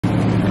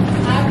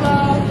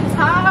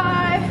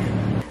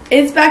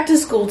It's back to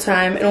school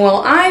time, and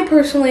while I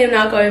personally am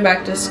not going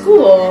back to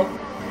school,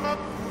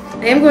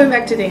 I am going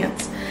back to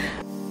dance.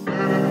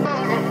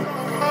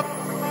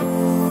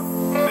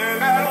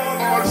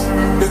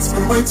 It's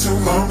been way too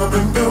long, I've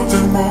been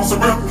building walls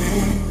around me.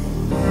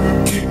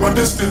 Keep my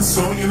distance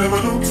so you never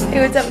know.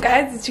 Hey, what's up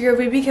guys? It's your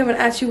girl Bebee coming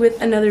at you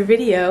with another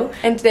video.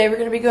 And today we're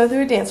going to be going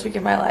through a dance week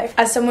in my life.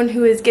 As someone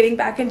who is getting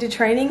back into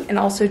training and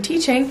also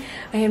teaching,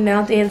 I am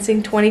now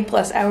dancing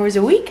 20+ hours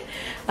a week.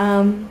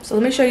 So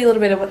let me show you a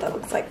little bit of what that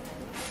looks like.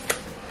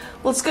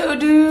 Let's go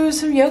do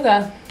some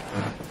yoga.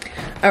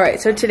 Alright,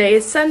 so today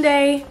is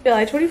Sunday,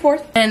 July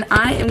 24th, and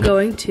I am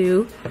going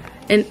to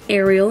an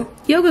aerial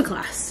yoga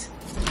class.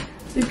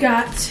 We've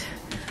got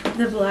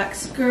the black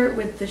skirt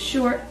with the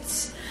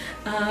shorts.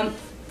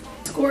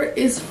 Skirt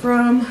is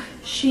from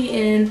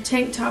Shein.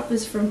 Tank top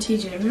is from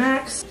TJ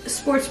Maxx.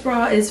 Sports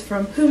bra is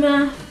from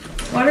Puma.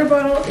 Water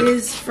bottle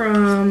is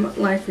from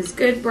Life is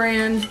Good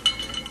brand.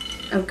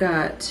 I've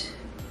got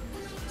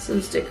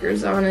some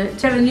stickers on it.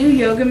 Got a new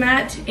yoga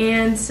mat,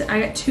 and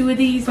I got 2 of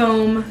these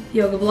foam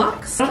yoga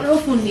blocks. I don't know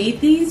if we'll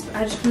need these, but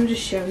I just wanted to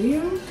show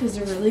you because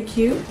they're really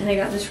cute. And I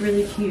got this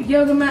really cute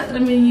yoga mat that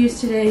I'm going to use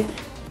today.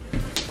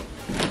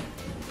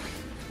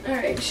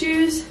 Alright,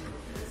 shoes,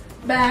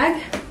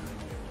 bag.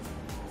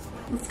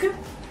 Let's go.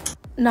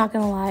 Not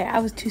gonna lie, I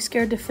was too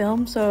scared to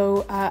film,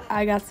 so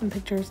I got some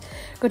pictures.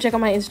 Go check out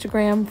my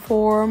Instagram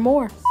for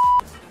more.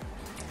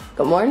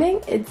 Good morning,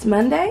 it's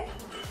Monday.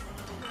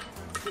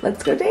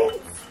 Let's go dance.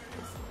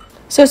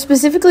 So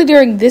specifically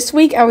during this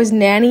week, I was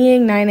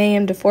nannying 9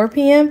 a.m. to 4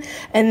 p.m.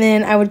 and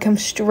then I would come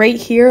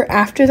straight here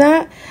after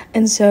that.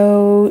 And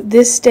so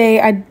this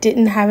day I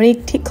didn't have any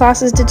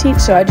classes to teach,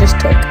 so I just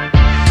took.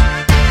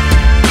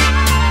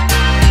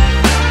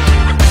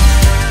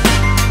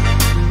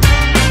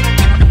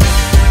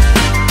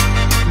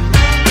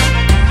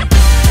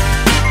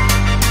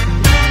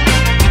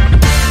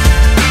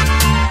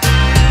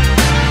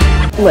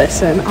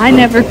 Listen, I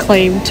never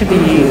claimed to be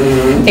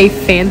a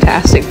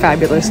fantastic,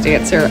 fabulous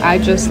dancer. I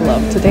just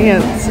love to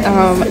dance.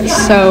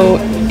 So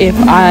if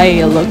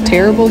I look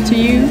terrible to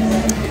you,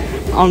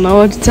 I'll know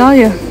what to tell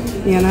you.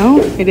 You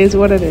know, it is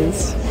what it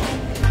is.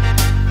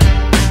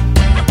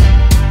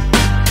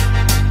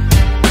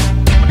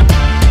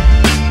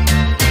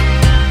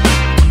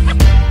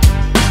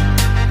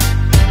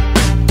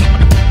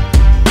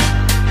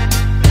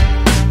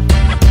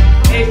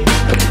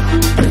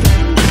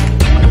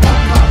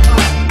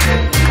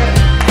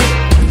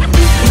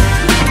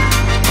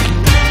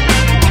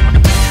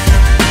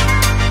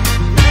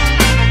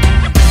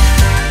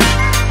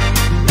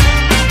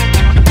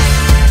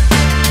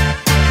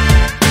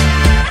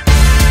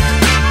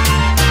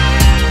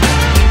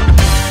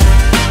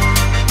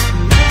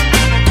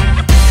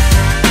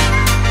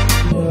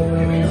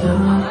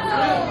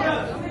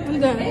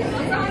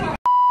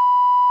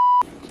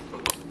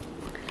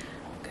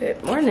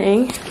 Good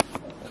morning.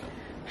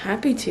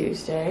 Happy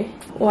Tuesday.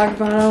 Water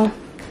bottle,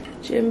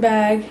 gym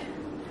bag,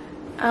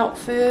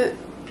 outfit.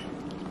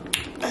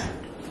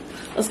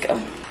 Let's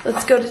go.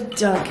 Let's go to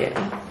Dunkin'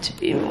 to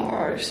be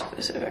more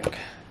specific.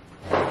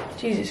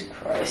 Jesus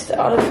Christ, the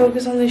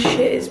autofocus on this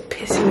shit is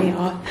pissing me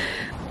off.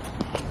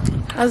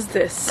 How's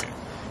this?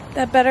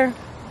 That better?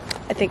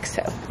 I think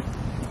so.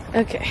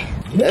 Okay.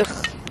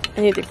 Ugh.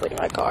 I need to clean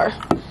my car.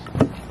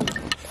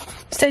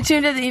 Stay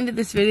tuned at the end of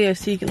this video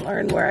so you can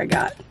learn where I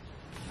got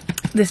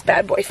this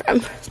bad boy from.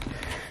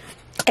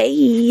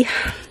 Hey.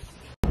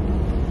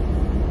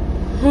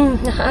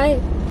 Hi.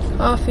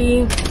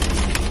 Coffee.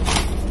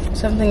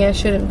 Something I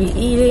shouldn't be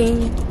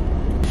eating.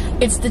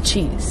 It's the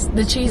cheese.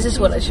 The cheese is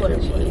what I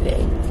shouldn't be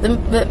eating.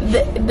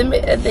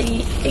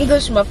 The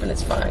English muffin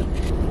is fine.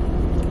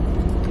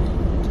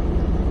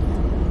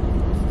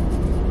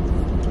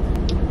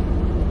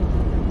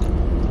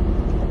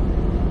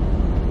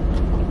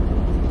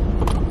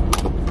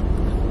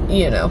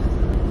 You know.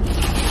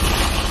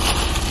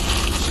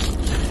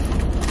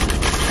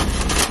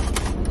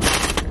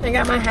 I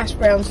got my hash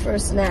browns for a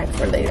snack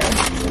for later.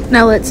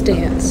 Now let's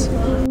dance.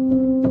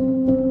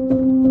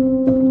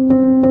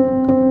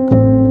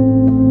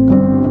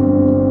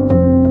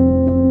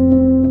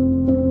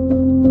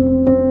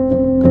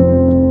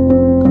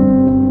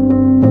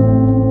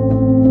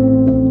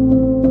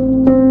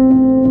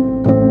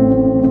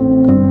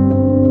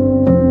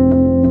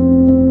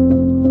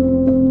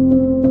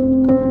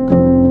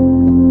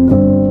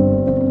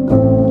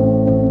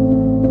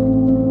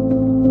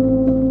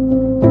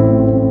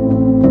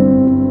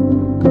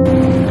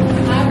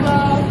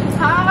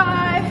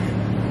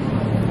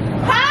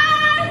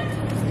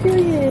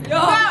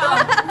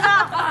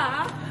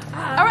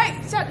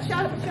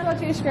 Shout out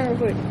to Instagram real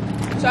quick.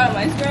 Shout out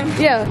my Instagram?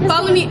 Yeah.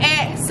 Follow me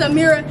at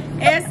Samira,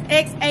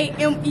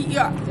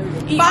 SXAMER.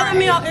 Follow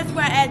me on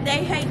Instagram at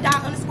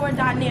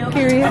theyhate._.nail.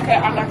 Period. Okay,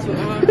 I got you.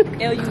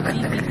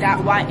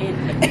 LUVB.YN.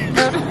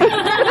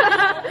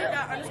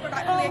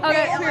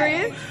 Okay,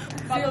 period.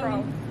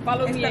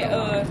 Follow me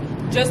at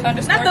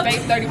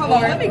just_base34. Hold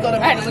on, let me go to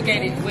I had to look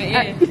at it. But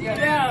yeah.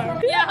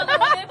 Yeah, hold on,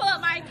 let me pull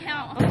up my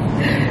account.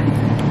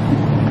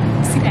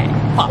 See that?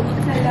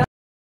 Follow.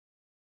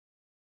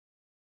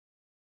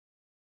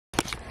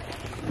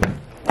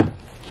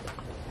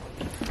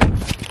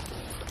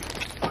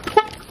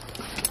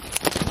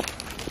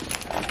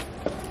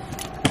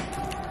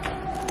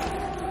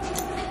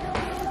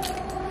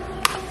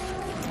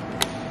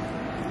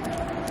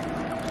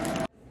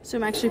 So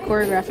I'm actually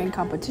choreographing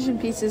competition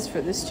pieces for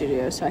this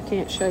studio, so I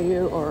can't show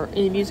you or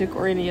any music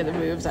or any other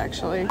moves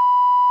actually.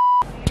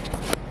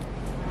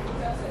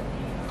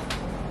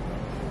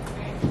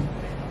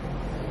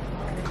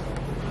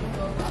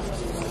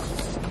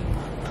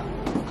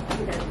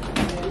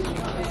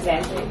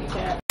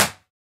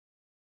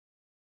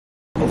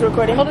 It's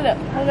recording. Hold it up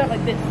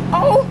like this.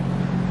 Oh,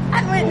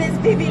 I witnessed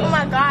Bebee. Oh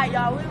my God,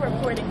 y'all, we're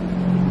recording.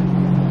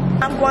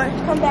 I'm going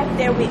to come back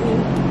there with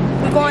me.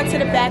 We're going to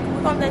the back.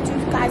 We're gonna let you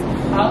guys.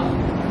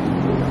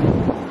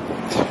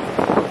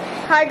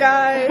 Hi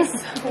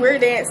guys, we're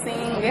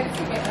dancing.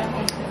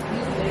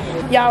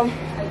 Y'all,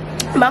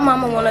 my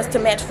mama want us to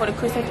match for the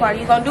Christmas party.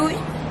 You gonna do it?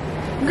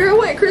 Girl,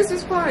 what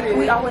Christmas party?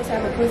 We always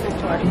have a Christmas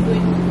party.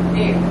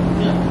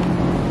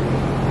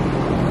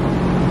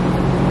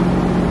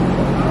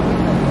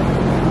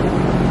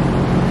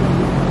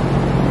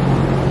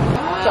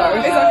 Sorry.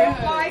 It's okay. Oh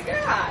my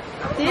God.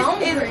 This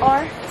is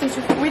our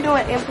teacher. We're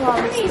doing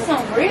improv. We need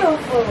some real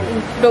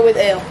food. But with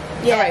L.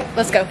 Yeah. All right,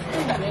 let's go.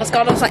 Let's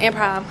go do some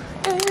improv.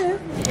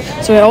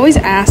 So I always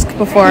ask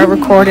before I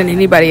record in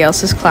anybody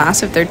else's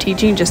class if they're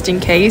teaching, just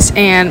in case,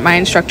 and my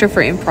instructor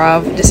for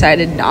improv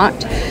decided not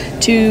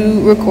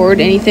to record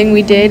anything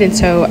we did, and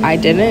so I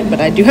didn't,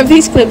 but I do have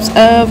these clips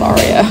of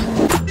Aria.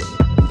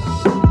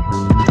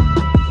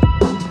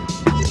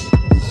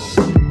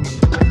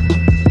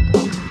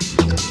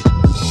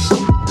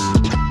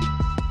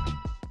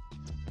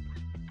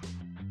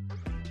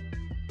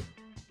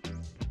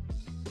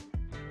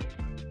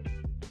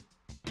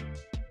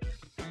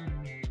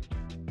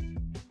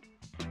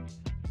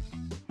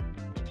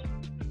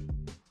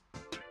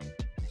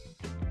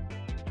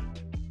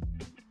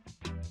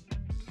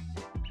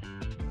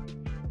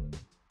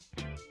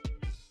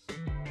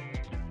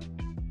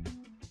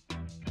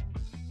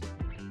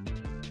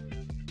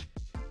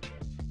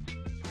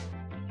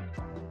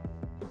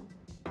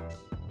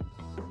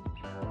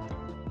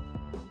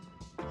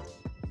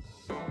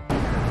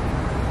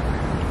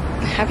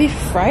 Happy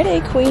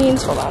Friday,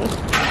 Queens. Hold on.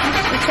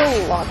 It's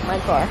so locked my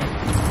car.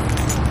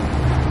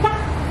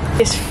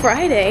 It's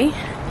Friday,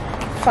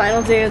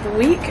 final day of the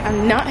week.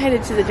 I'm not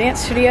headed to the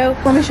dance studio.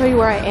 Let me show you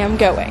where I am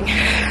going.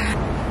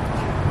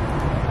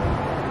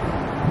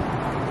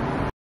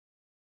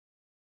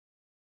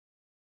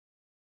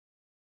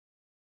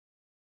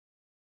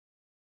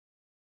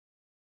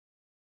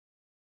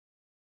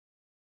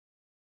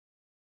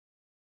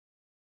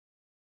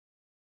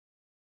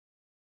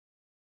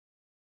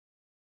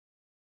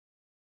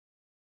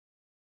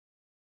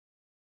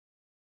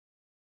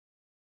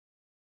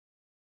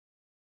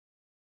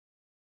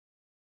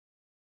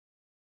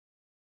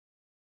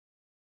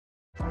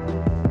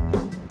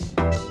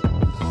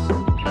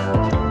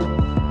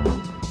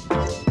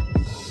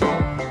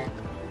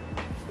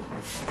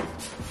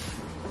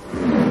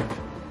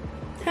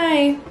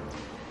 Hi.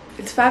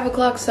 It's 5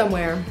 o'clock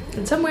somewhere,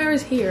 and somewhere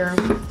is here.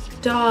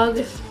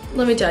 Dog.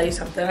 Let me tell you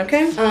something,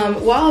 okay?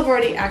 While I've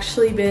already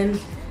actually been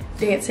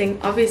dancing,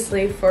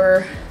 obviously,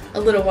 for a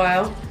little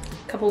while,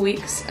 a couple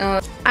weeks,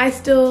 I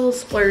still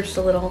splurged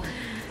a little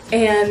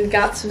and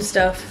got some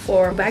stuff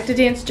for Back to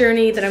Dance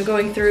Journey that I'm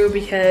going through,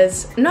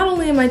 because not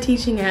only am I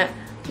teaching at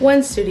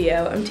one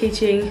studio, I'm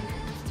teaching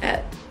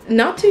at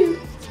not 2,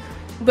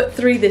 but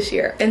 3 this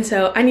year, and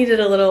so I needed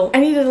a little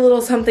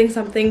something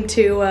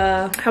to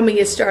help me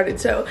get started.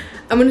 So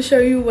I'm gonna show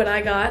you what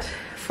I got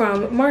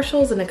from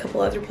Marshall's and a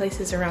couple other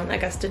places around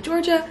Augusta,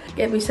 Georgia.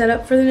 Get me set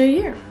up for the new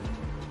year.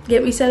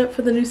 Get me set up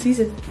for the new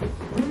season.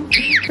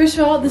 First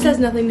of all, this has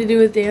nothing to do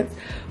with dance,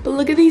 but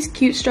look at these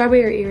cute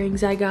strawberry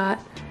earrings I got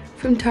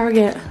from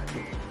Target.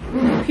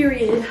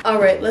 Period.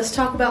 All right, let's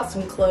talk about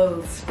some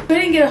clothes. I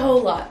didn't get a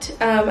whole lot.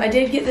 I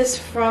did get this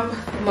from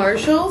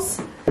Marshall's.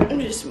 Let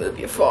me just move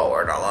you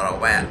forward a little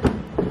bit.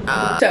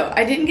 So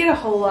I didn't get a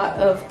whole lot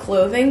of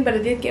clothing, but I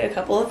did get a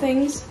couple of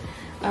things.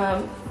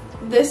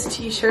 This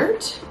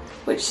t-shirt,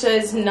 which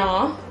says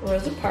Nah,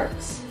 Rosa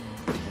Parks.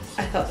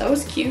 I thought that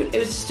was cute. It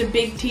was just a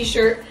big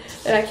t-shirt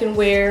that I can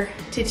wear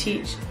to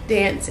teach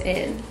dance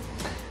in.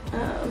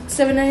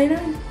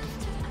 $7.99.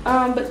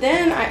 But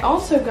then I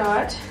also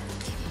got,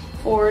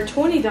 for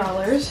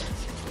 $20,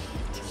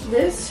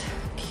 this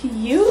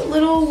cute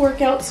little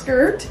workout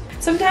skirt.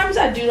 Sometimes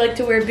I do like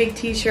to wear big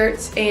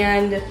t-shirts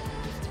and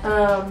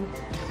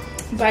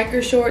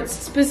biker shorts,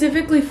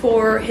 specifically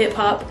for hip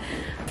hop,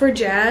 for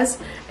jazz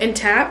and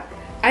tap.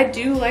 I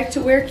do like to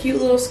wear cute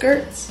little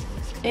skirts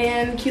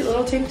and cute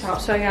little tank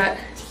tops. So I got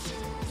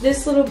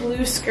this little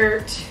blue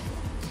skirt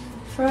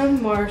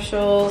from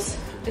Marshall's.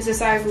 It's a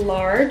size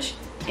large.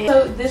 And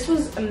so this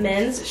was a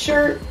men's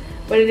shirt,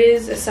 but it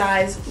is a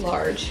size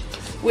large.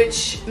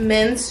 Which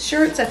men's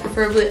shirts, I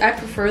prefer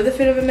the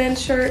fit of a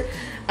men's shirt.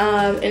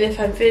 And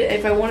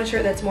if I want a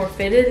shirt that's more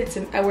fitted,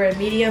 I wear a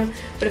medium.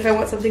 But if I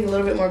want something a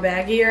little bit more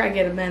baggier, I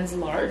get a men's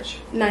large.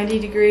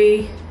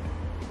 90-degree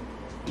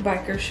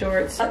biker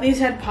shorts. These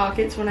had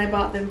pockets when I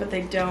bought them, but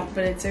they don't,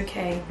 but it's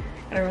okay.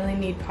 I don't really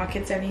need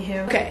pockets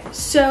anywho. Okay,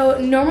 so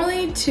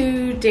normally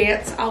to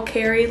dance, I'll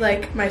carry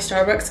like my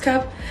Starbucks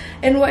cup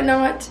and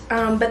whatnot.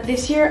 But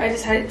this year I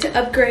decided to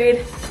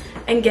upgrade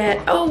and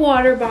get a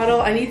water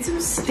bottle. I need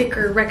some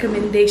sticker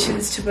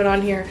recommendations to put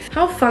on here.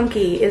 How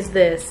funky is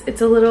this?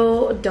 It's a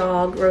little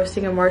dog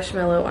roasting a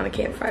marshmallow on a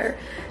campfire.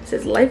 It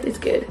says life is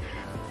good.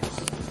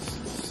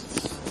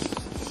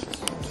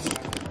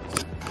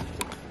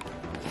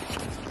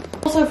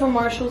 Also from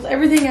Marshalls,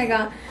 everything I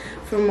got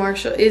from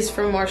Marshall is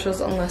from Marshalls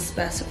unless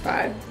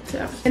specified.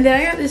 So, and then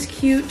I got this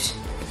cute,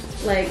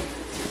 like,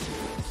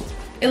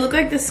 it looked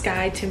like the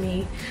sky to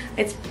me.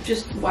 It's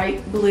just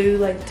white, blue,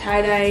 like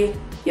tie-dye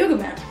yoga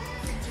mat.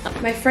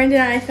 My friend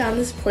and I found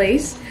this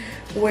place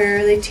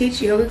where they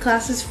teach yoga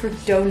classes for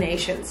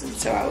donations, and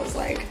so I was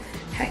like,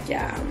 heck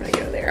yeah, I'm gonna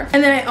go there.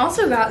 And then I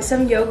also got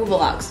some yoga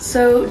blocks.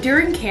 So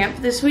during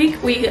camp this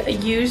week, we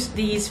used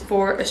these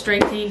for a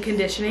strengthening and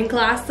conditioning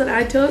class that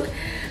I took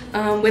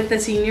with the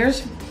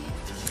seniors.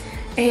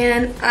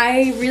 And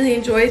I really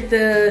enjoyed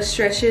the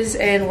stretches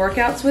and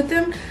workouts with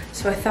them,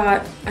 so I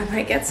thought I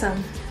might get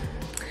some.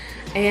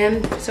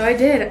 And so I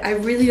did. I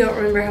really don't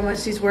remember how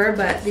much these were,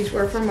 but these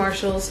were from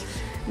Marshalls.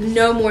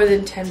 No more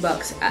than 10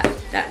 bucks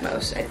at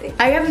most, I think.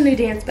 I got a new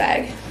dance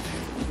bag.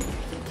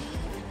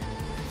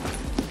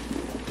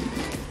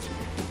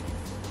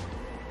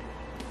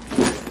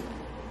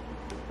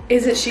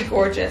 Isn't she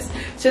gorgeous?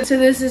 So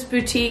there's this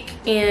boutique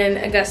in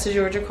Augusta,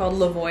 Georgia called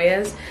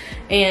Lavoya's,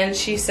 and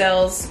she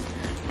sells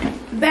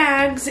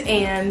bags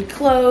and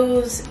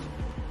clothes,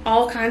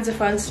 all kinds of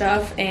fun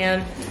stuff.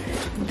 And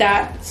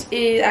that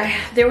is,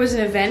 there was an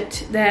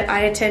event that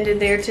I attended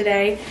there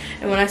today,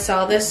 and when I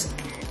saw this,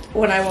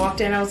 when I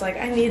walked in, I was like,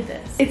 I need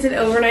this. It's an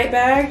overnight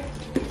bag,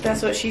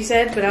 that's what she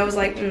said, but I was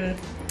like,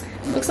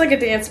 looks like a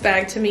dance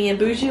bag to me, a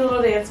bougie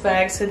little dance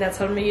bag, so that's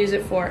what I'm gonna use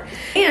it for.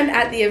 And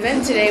at the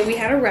event today, we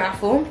had a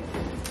raffle,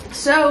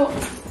 so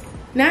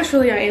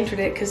naturally I entered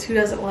it, because who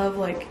doesn't love,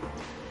 like,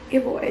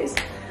 giveaways?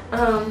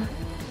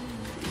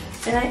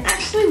 And I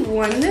actually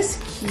won this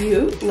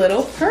cute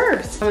little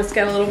purse. It's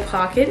got a little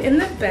pocket in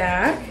the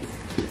back.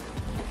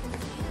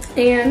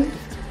 And,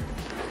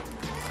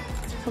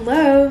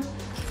 hello,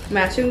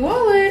 matching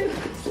wallet.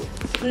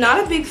 I'm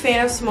not a big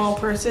fan of small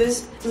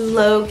purses.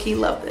 Low-key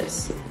love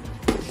this.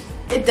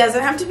 It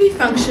doesn't have to be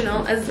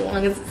functional as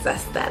long as it's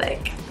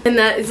aesthetic. And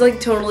that is like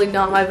totally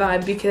not my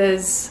vibe,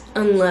 because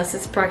unless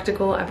it's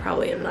practical, I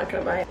probably am not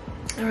gonna buy it.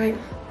 All right,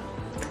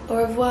 au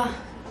revoir,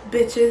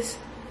 bitches.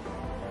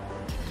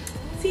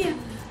 See ya.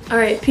 All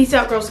right, peace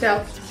out, Girl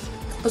Scouts.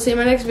 I'll see you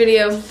in my next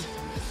video.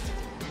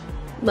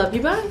 Love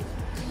you, bye.